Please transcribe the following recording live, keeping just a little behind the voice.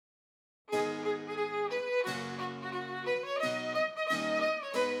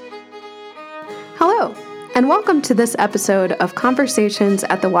Hello, and welcome to this episode of Conversations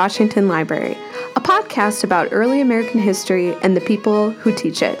at the Washington Library, a podcast about early American history and the people who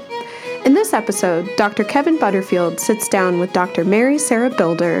teach it. In this episode, Dr. Kevin Butterfield sits down with Dr. Mary Sarah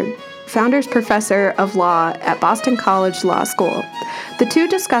Bilder, Founders Professor of Law at Boston College Law School. The two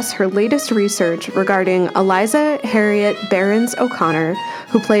discuss her latest research regarding Eliza Harriet Behrens O'Connor,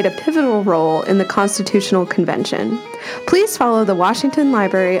 who played a pivotal role in the Constitutional Convention. Please follow the Washington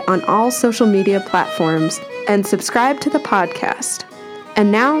Library on all social media platforms and subscribe to the podcast.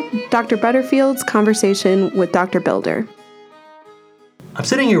 And now, Dr. Butterfield's conversation with Dr. Bilder. I'm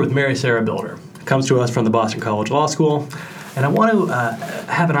sitting here with Mary Sarah Bilder, who comes to us from the Boston College Law School, and I want to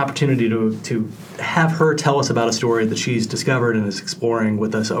have an opportunity to have her tell us about a story that she's discovered and is exploring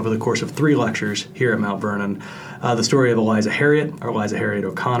with us over the course of 3 lectures here at Mount Vernon. The story of Eliza Harriet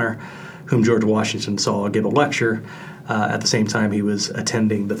O'Connor, whom George Washington saw give a lecture at the same time he was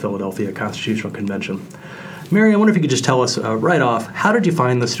attending the Philadelphia Constitutional Convention. Mary, I wonder if you could just tell us right off, how did you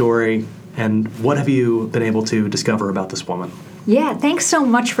find the story, and what have you been able to discover about this woman? Yeah, thanks so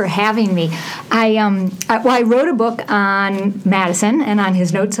much for having me. I wrote a book on Madison and on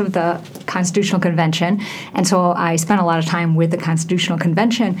his notes of the Constitutional Convention, and so I spent a lot of time with the Constitutional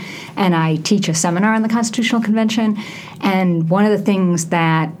Convention, and I teach a seminar on the Constitutional Convention, and one of the things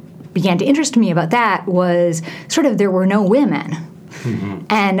that began to interest me about that was sort of there were no women. Mm-hmm.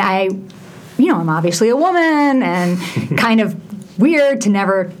 And I'm obviously a woman, and kind of weird to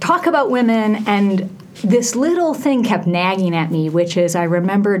never talk about women, and this little thing kept nagging at me, which is I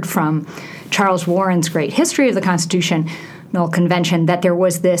remembered from Charles Warren's great history of the Constitutional Convention that there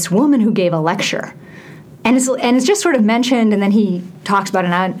was this woman who gave a lecture. And it's just sort of mentioned, and then he talks about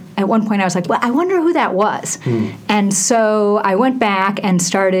it. And at one point I was like, well, I wonder who that was. And so I went back and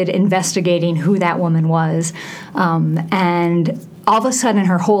started investigating who that woman was. And all of a sudden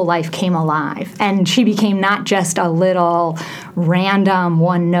her whole life came alive. And she became not just a little random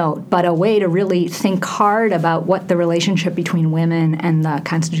one note, but a way to really think hard about what the relationship between women and the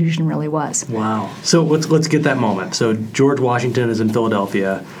Constitution really was. Wow. So let's get that moment. So George Washington is in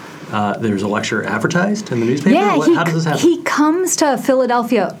Philadelphia. There's a lecture advertised in the newspaper? Yeah, how does this happen? He comes to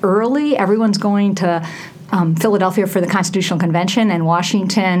Philadelphia early. Everyone's going to Philadelphia for the Constitutional Convention, and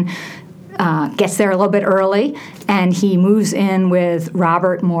Washington gets there a little bit early, and he moves in with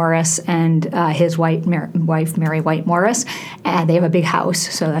Robert Morris and his wife, Mary White Morris. And they have a big house,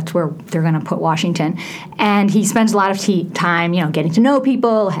 so that's where they're going to put Washington. And he spends a lot of time, getting to know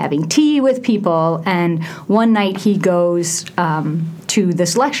people, having tea with people. And one night he goes to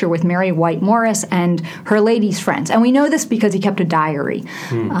this lecture with Mary White Morris and her ladies' friends. And we know this because he kept a diary.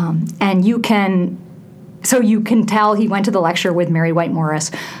 And you can tell he went to the lecture with Mary White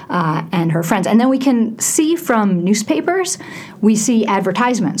Morris and her friends. And then we can see from newspapers, we see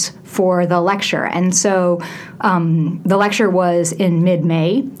advertisements for the lecture. And so the lecture was in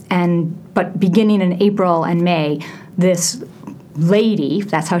mid-May, but beginning in April and May, this lady,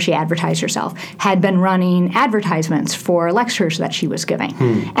 that's how she advertised herself, had been running advertisements for lectures that she was giving.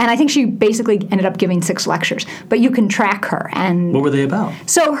 And I think she basically ended up giving 6 lectures. But you can track her. And what were they about?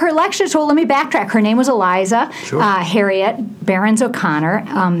 So her lectures, let me backtrack. Her name was Eliza Harriet Behrens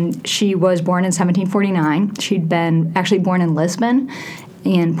O'Connor. She was born in 1749. She'd been actually born in Lisbon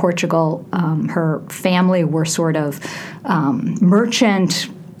in Portugal. Her family were sort of merchant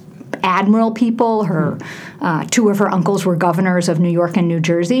admiral people. Her 2 of her uncles were governors of New York and New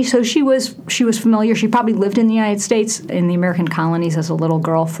Jersey, so she was familiar. She probably lived in the United States in the American colonies as a little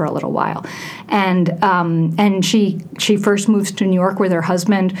girl for a little while, and she first moves to New York with her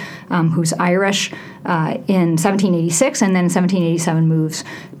husband, who's Irish, in 1786, and then in 1787 moves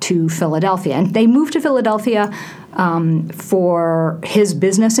to Philadelphia. And they moved to Philadelphia for his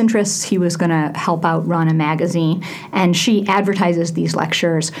business interests. He was going to help out run a magazine, and she advertises these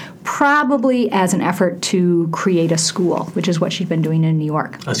lectures probably as an effort to create a school, which is what she'd been doing in New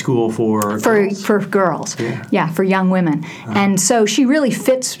York. A school for girls. Yeah, for young women. And so she really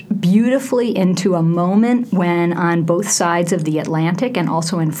fits beautifully into a moment when on both sides of the Atlantic and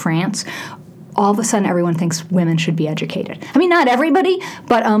also in France, all of a sudden everyone thinks women should be educated. I mean, not everybody,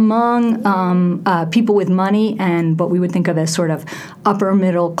 but among people with money and what we would think of as sort of upper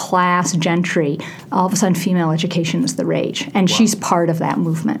middle class gentry, all of a sudden female education is the rage. And she's part of that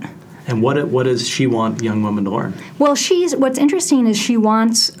movement. And what does she want young women to learn? Well, what's interesting is she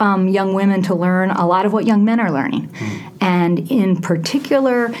wants young women to learn a lot of what young men are learning. And in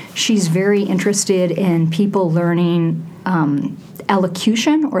particular, she's very interested in people learning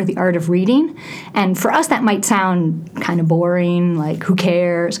elocution or the art of reading. And for us, that might sound kind of boring, like who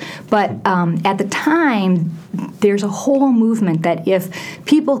cares? But at the time, there's a whole movement that if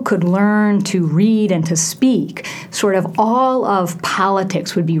people could learn to read and to speak, sort of all of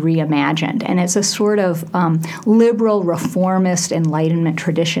politics would be reimagined. And it's a sort of liberal, reformist Enlightenment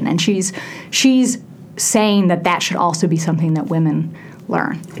tradition. And she's saying that should also be something that women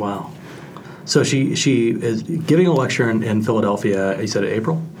learn. Wow. So she is giving a lecture in Philadelphia, you said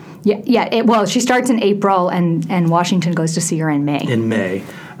April? Well, she starts in April, and Washington goes to see her in May. In May.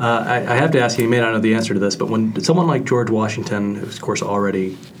 I have to ask you may not know the answer to this, but when someone like George Washington, who's, of course,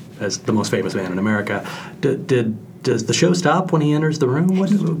 already as the most famous man in America, does the show stop when he enters the room? What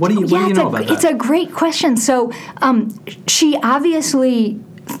do you know about that? It's a great question. So she obviously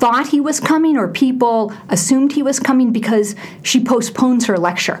thought he was coming, or people assumed he was coming, because she postpones her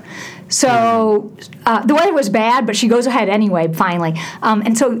lecture. So the weather was bad, but she goes ahead anyway, finally.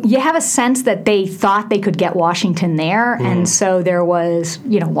 And so you have a sense that they thought they could get Washington there, and so there was,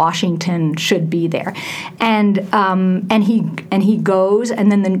 Washington should be there. And he goes,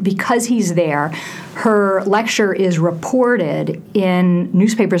 and then because he's there, her lecture is reported in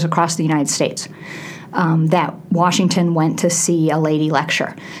newspapers across the United States. That Washington went to see a lady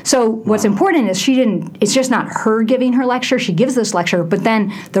lecture. So what's important is it's just not her giving her lecture. She gives this lecture, but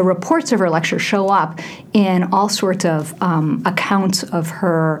then the reports of her lecture show up in all sorts of accounts of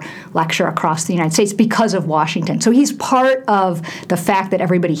her lecture across the United States because of Washington. So he's part of the fact that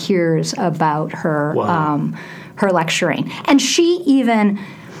everybody hears about her her lecturing. And she even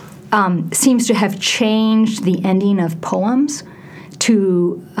seems to have changed the ending of poems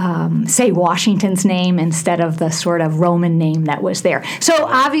to say Washington's name instead of the sort of Roman name that was there. So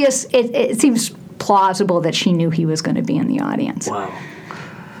it seems plausible that she knew he was going to be in the audience. Wow.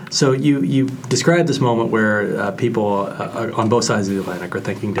 So you described this moment where people on both sides of the Atlantic are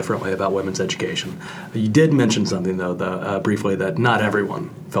thinking differently about women's education. You did mention something, though, briefly, that not everyone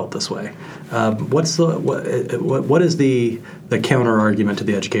felt this way. What is the counter argument to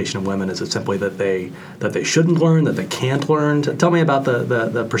the education of women? Is it simply that they shouldn't learn, that they can't learn? Tell me about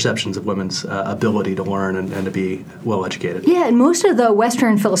the perceptions of women's ability to learn and to be well educated. Yeah, and most of the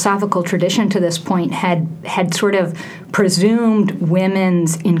Western philosophical tradition to this point had sort of presumed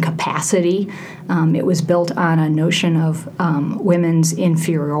women's incapacity. It was built on a notion of women's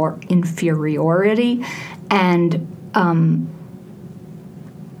inferiority, and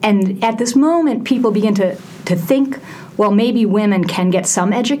at this moment, people begin to think, well, maybe women can get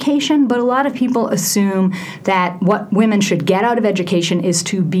some education, but a lot of people assume that what women should get out of education is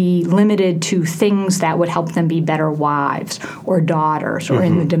to be limited to things that would help them be better wives or daughters or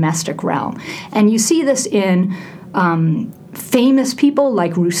in the domestic realm. And you see this in famous people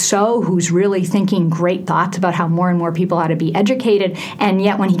like Rousseau, who's really thinking great thoughts about how more and more people ought to be educated, and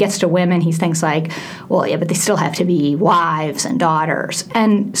yet when he gets to women, he thinks like, well, yeah, but they still have to be wives and daughters.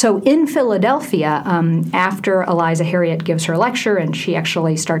 And so in Philadelphia, after Eliza Harriet gives her lecture, and she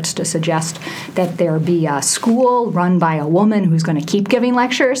actually starts to suggest that there be a school run by a woman who's going to keep giving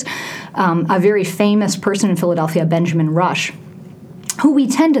lectures, a very famous person in Philadelphia, Benjamin Rush, who we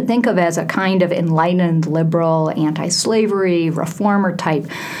tend to think of as a kind of enlightened, liberal, anti-slavery, reformer type.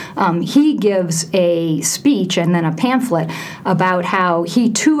 He gives a speech and then a pamphlet about how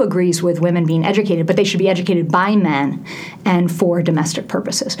he too agrees with women being educated, but they should be educated by men and for domestic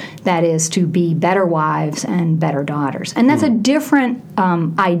purposes. That is, to be better wives and better daughters. And that's a different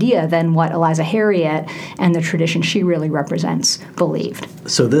idea than what Eliza Harriet and the tradition she really represents believed.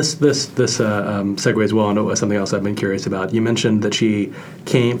 So this segues well into something else I've been curious about. You mentioned that she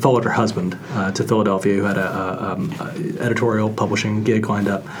followed her husband to Philadelphia, who had a editorial publishing gig lined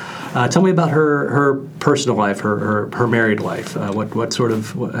up. Tell me about her personal life, her married life. What sort of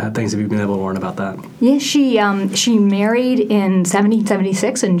things have you been able to learn about that? Yeah, she married in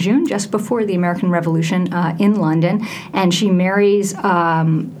 1776 in June, just before the American Revolution, in London, and she marries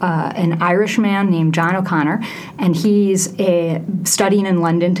an Irish man named John O'Connor, and he's studying in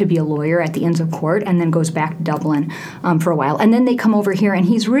London to be a lawyer at the Inns of Court, and then goes back to Dublin for a while, and then they come over here, and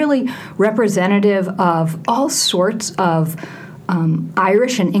he's really representative of all sorts of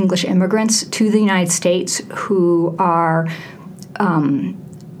Irish and English immigrants to the United States who are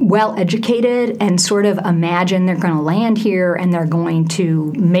well educated and sort of imagine they're going to land here and they're going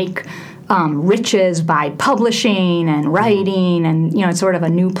to make riches by publishing and writing, and it's sort of a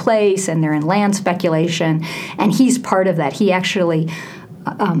new place, and they're in land speculation, and he's part of that. He actually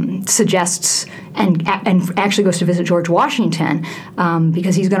suggests and actually goes to visit George Washington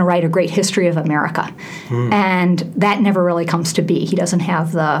because he's going to write a great history of America. And that never really comes to be. He doesn't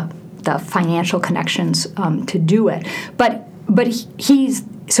have the financial connections to do it. But but he's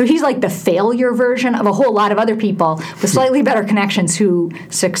like the failure version of a whole lot of other people with slightly better connections who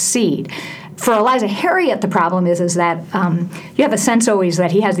succeed. For Eliza Harriet, the problem is that you have a sense always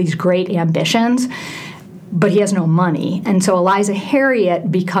that he has these great ambitions, but he has no money. And so Eliza Harriet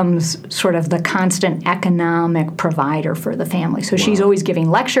becomes sort of the constant economic provider for the family. So she's always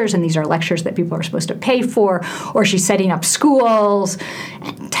giving lectures, and these are lectures that people are supposed to pay for, or she's setting up schools,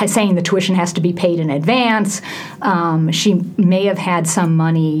 saying the tuition has to be paid in advance. She may have had some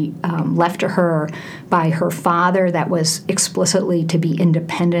money left to her by her father that was explicitly to be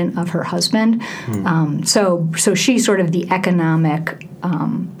independent of her husband. So she's sort of the economic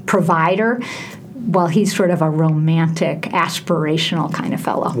provider, while he's sort of a romantic, aspirational kind of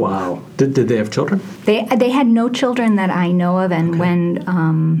fellow. Wow. Did they have children? They had no children that I know of, and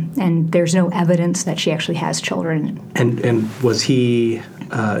and there's no evidence that she actually has children. And was he?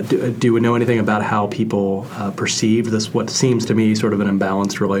 Do we know anything about how people perceived this? What seems to me sort of an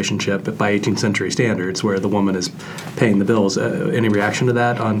imbalanced relationship by 18th century standards, where the woman is paying the bills. Any reaction to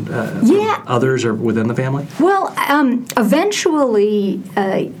that on from others or within the family? Well, eventually,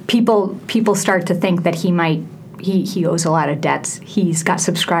 people start to think that he owes a lot of debts. He's got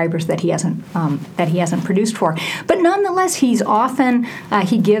subscribers that he hasn't produced for. But nonetheless, he's often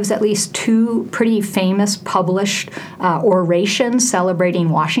he gives at least 2 pretty famous published orations celebrating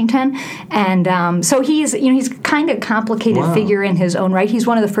Washington, and so he's kind of a complicated figure in his own right. He's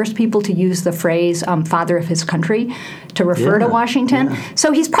one of the first people to use the phrase "father of his country" to refer to Washington. Yeah.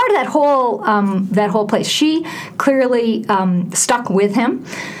 So he's part of that whole place. She clearly stuck with him,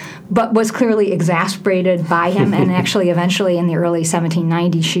 but was clearly exasperated by him. And actually, eventually, in the early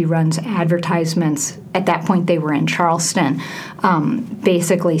 1790s, she runs advertisements. At that point, they were in Charleston,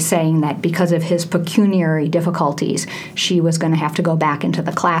 basically saying that because of his pecuniary difficulties, she was going to have to go back into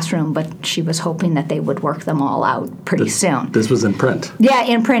the classroom, but she was hoping that they would work them all out pretty soon. This was in print? Yeah,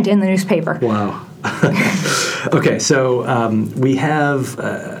 in print, in the newspaper. Wow. Okay, so we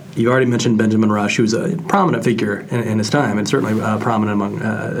have, you already mentioned Benjamin Rush, who's a prominent figure in his time, and certainly prominent among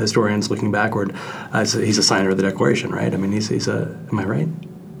historians looking backward. He's a signer of the Declaration, right? I mean, he's am I right?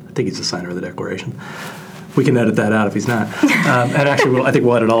 I think he's a signer of the Declaration. We can edit that out if he's not. And actually, I think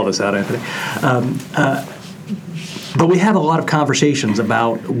we'll edit all this out, Anthony. But we have a lot of conversations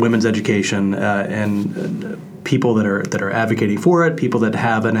about women's education and people that are advocating for it, people that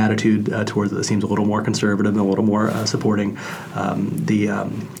have an attitude towards it that seems a little more conservative and a little more supporting the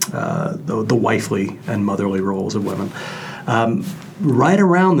wifely and motherly roles of women. Right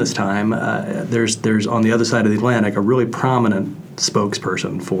around this time, there's on the other side of the Atlantic a really prominent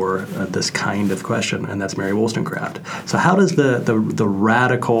spokesperson for this kind of question, and that's Mary Wollstonecraft. So how does the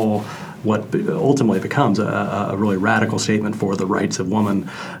radical, what ultimately becomes a really radical statement for the rights of women,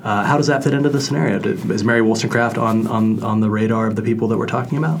 how does that fit into the scenario? Is Mary Wollstonecraft on the radar of the people that we're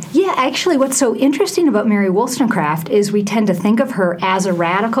talking about? Yeah, actually, what's so interesting about Mary Wollstonecraft is we tend to think of her as a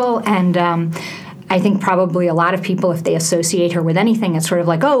radical, and I think probably a lot of people, if they associate her with anything, it's sort of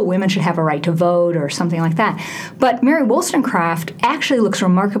like, oh, women should have a right to vote or something like that. But Mary Wollstonecraft actually looks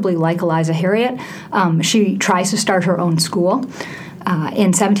remarkably like Eliza Harriet. She tries to start her own school.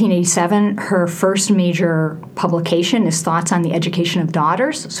 In 1787, her first major publication is Thoughts on the Education of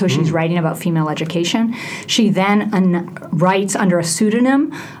Daughters, so she's writing about female education. She then writes under a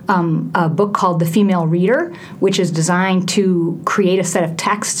pseudonym a book called The Female Reader, which is designed to create a set of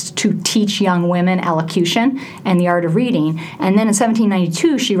texts to teach young women elocution and the art of reading. And then in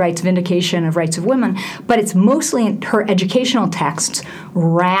 1792, she writes Vindication of Rights of Women, but it's mostly her educational texts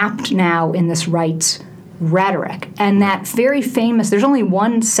wrapped now in this rights rhetoric. And that very famous, there's only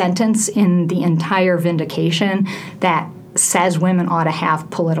one sentence in the entire Vindication that says women ought to have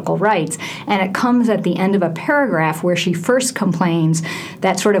political rights. And it comes at the end of a paragraph where she first complains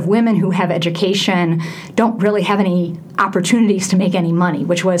that sort of women who have education don't really have any opportunities to make any money,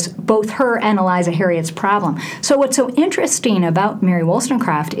 which was both her and Eliza Harriet's problem. So what's so interesting about Mary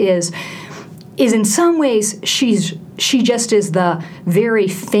Wollstonecraft is in some ways she just is the very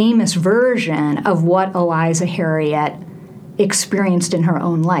famous version of what Eliza Harriet experienced in her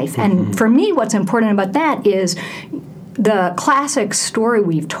own life. And for me, what's important about that is the classic story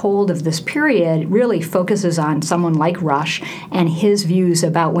we've told of this period really focuses on someone like Rush and his views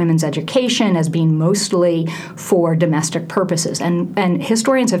about women's education as being mostly for domestic purposes. And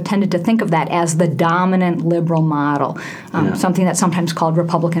historians have tended to think of that as the dominant liberal model, something that's sometimes called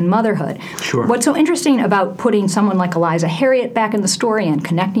Republican motherhood. Sure. What's so interesting about putting someone like Eliza Harriet back in the story and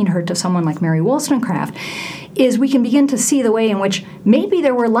connecting her to someone like Mary Wollstonecraft is we can begin to see the way in which maybe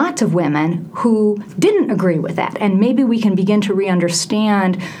there were lots of women who didn't agree with that, and maybe we can begin to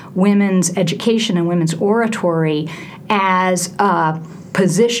re-understand women's education and women's oratory as a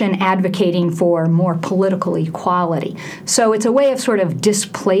position advocating for more political equality. So it's a way of sort of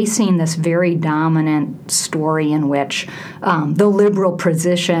displacing this very dominant story in which the liberal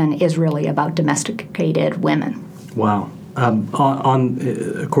position is really about domesticated women. Wow.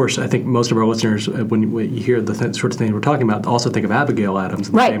 Of course, I think most of our listeners, when you hear the sorts of things we're talking about, also think of Abigail Adams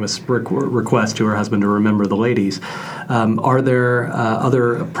and the famous request to her husband to remember the ladies. Are there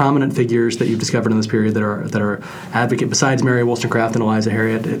other prominent figures that you've discovered in this period that are advocate besides Mary Wollstonecraft and Eliza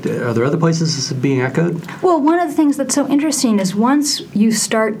Harriet? Are there other places this is being echoed? Well, one of the things that's so interesting is once you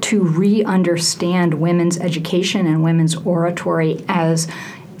start to re-understand women's education and women's oratory as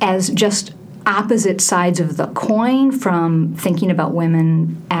just opposite sides of the coin from thinking about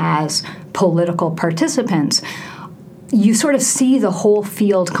women as political participants, you sort of see the whole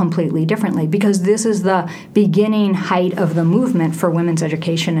field completely differently, because this is the beginning height of the movement for women's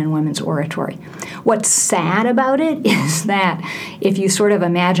education and women's oratory. What's sad about it is that if you sort of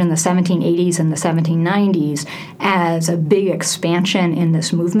imagine the 1780s and the 1790s as a big expansion in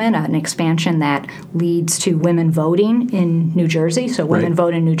this movement, an expansion that leads to women voting in New Jersey, so women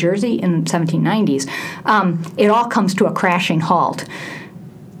vote in New Jersey in the 1790s, it all comes to a crashing halt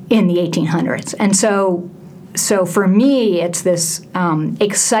in the 1800s. And so for me, it's this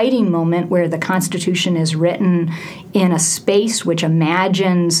exciting moment where the Constitution is written in a space which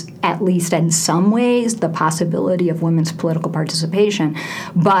imagines, at least in some ways, the possibility of women's political participation.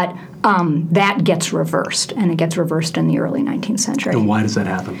 But that gets reversed, and it gets reversed in the early 19th century. And why does that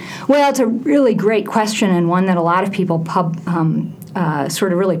happen? Well, it's a really great question, and one that a lot of people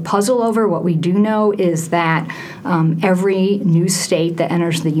sort of really puzzle over. What we do know is that every new state that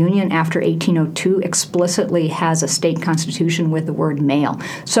enters the Union after 1802 explicitly has a state constitution with the word male.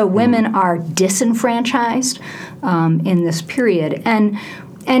 So women are disenfranchised in this period. And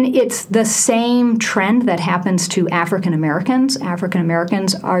it's the same trend that happens to African Americans. African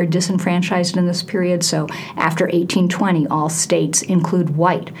Americans are disenfranchised in this period. So after 1820, all states include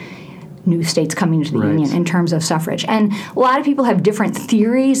white new states coming into the Union in terms of suffrage. And a lot of people have different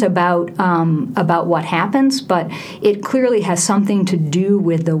theories about what happens, but it clearly has something to do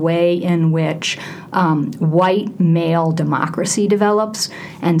with the way in which white male democracy develops.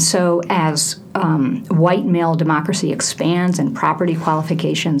 And so as white male democracy expands and property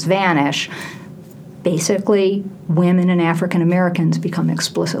qualifications vanish, basically women and African Americans become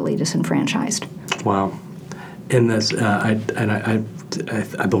explicitly disenfranchised. Wow. In this, I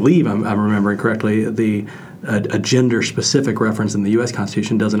believe I'm remembering correctly, a gender-specific reference in the U.S.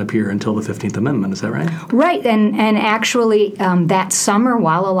 Constitution doesn't appear until the 15th Amendment. Is that right? Right, and actually that summer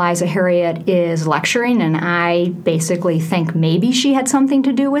while Eliza Harriet is lecturing, and I basically think maybe she had something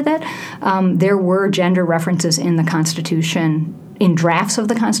to do with it, there were gender references in the Constitution, in drafts of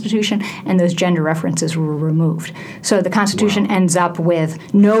the Constitution, and those gender references were removed. So the Constitution ends up with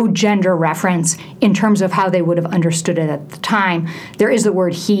no gender reference in terms of how they would have understood it at the time. There is the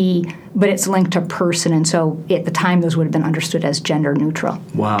word he, but it's linked to person, and so at the time those would have been understood as gender neutral.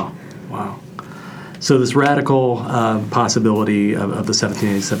 Wow. So this radical possibility of the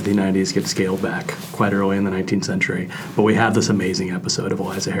 1780s, 1790s gets scaled back quite early in the 19th century, but we have this amazing episode of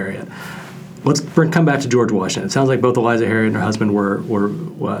Eliza Harriet. Let's come back to George Washington. It sounds like both Eliza Harriet and her husband were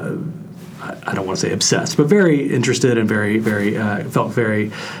I don't want to say obsessed, but very interested and felt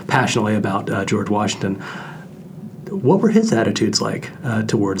very passionately about George Washington. What were his attitudes like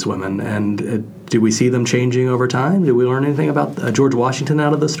towards women, and do we see them changing over time? Did we learn anything about George Washington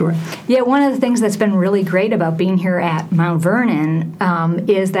out of this story? Yeah, one of the things that's been really great about being here at Mount Vernon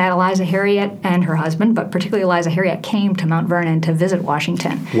is that Eliza Harriet and her husband, but particularly Eliza Harriet, came to Mount Vernon to visit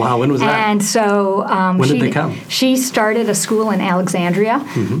Washington. Wow, when was that? And so when did they come? She started a school in Alexandria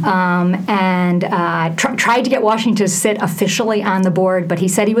and tried to get Washington to sit officially on the board, but he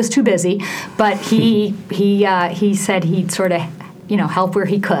said he was too busy. But he said he'd sort of help where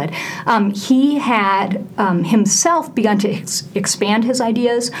he could. He had himself begun to expand his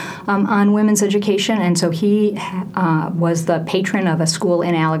ideas on women's education, and so he was the patron of a school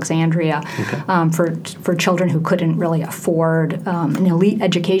in Alexandria for children who couldn't really afford an elite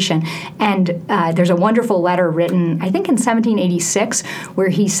education. And there's a wonderful letter written, I think in 1786, where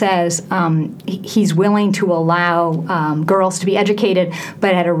he says he's willing to allow girls to be educated,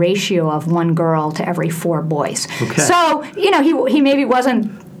 but at a ratio of 1 girl to every 4 boys. Okay. So, he maybe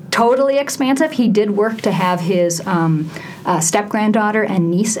wasn't totally expansive. He did work to have his step-granddaughter and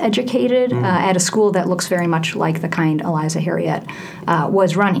niece educated at a school that looks very much like the kind Eliza Harriet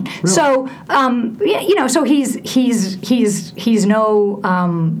was running. Really? So, so he's no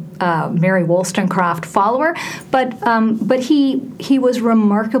Mary Wollstonecraft follower, but he was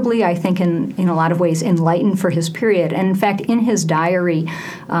remarkably, I think, in a lot of ways, enlightened for his period. And in fact, in his diary,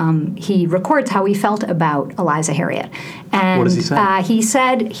 he records how he felt about Eliza Harriet. And what does he say? He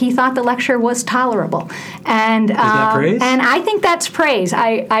said he thought the lecture was tolerable. And is that praise? And I think that's praise.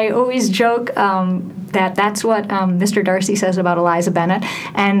 I always joke that's what Mr. Darcy says about Eliza Bennett,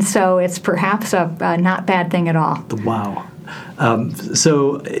 and so it's perhaps a not bad thing at all. Wow.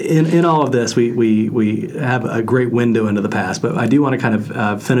 So in all of this, we have a great window into the past, but I do want to kind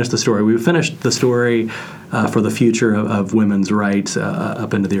of finish the story. We finished the story for the future of women's rights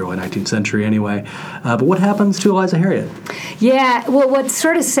up into the early 19th century anyway. But what happens to Eliza Harriet? Yeah, well, what's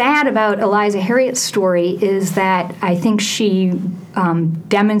sort of sad about Eliza Harriet's story is that I think she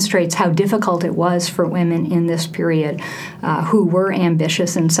demonstrates how difficult it was for women in this period who were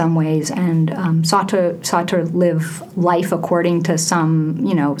ambitious in some ways and sought to live life according to some,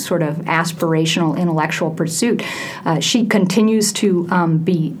 sort of aspirational intellectual pursuit. She continues to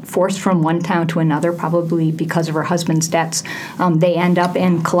be forced from one town to another, probably because of her husband's debts. They end up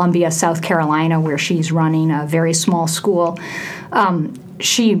in Columbia, South Carolina, where she's running a very small school.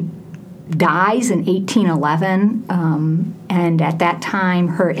 She dies in 1811, and at that time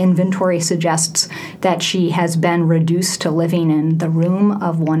her inventory suggests that she has been reduced to living in the room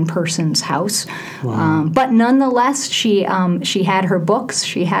of one person's house. Wow. But nonetheless, she had her books,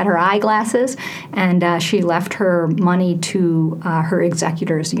 she had her eyeglasses, and she left her money to her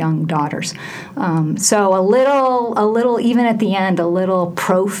executor's young daughters. So a little, even at the end, a little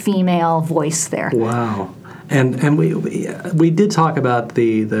pro-female voice there. Wow. And we did talk about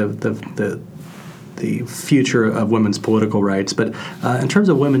the future of women's political rights, but in terms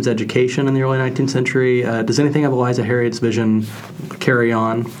of women's education in the early 19th century, does anything of Eliza Harriet's vision carry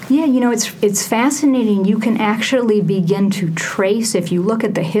on? Yeah, it's fascinating. You can actually begin to trace, if you look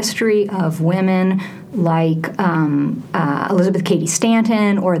at the history of women like Elizabeth Cady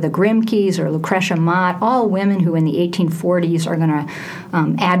Stanton or the Grimkes or Lucretia Mott, all women who in the 1840s are going to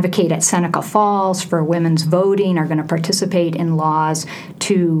advocate at Seneca Falls for women's voting, are going to participate in laws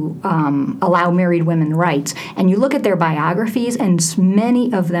to allow married women rights. And you look at their biographies, and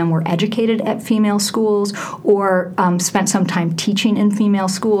many of them were educated at female schools or spent some time teaching in female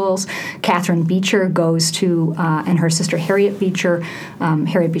schools. Catherine Beecher goes to, and her sister Harriet Beecher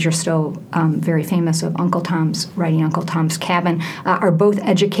still very famous of Uncle Tom's, writing Uncle Tom's Cabin, are both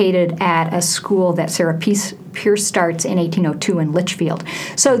educated at a school that Sarah Pierce starts in 1802 in Litchfield.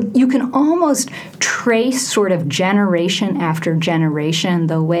 So you can almost trace sort of generation after generation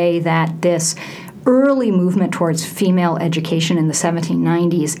the way that this early movement towards female education in the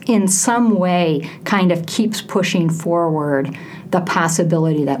 1790s in some way kind of keeps pushing forward the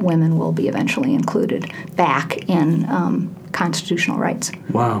possibility that women will be eventually included back in constitutional rights.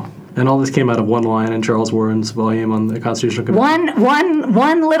 Wow. And all this came out of one line in Charles Warren's volume on the Constitutional Convention.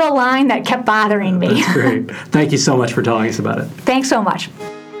 One little line that kept bothering me. That's great. Thank you so much for telling us about it. Thanks so much.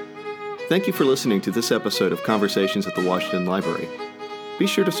 Thank you for listening to this episode of Conversations at the Washington Library. Be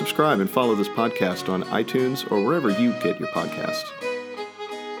sure to subscribe and follow this podcast on iTunes or wherever you get your podcasts.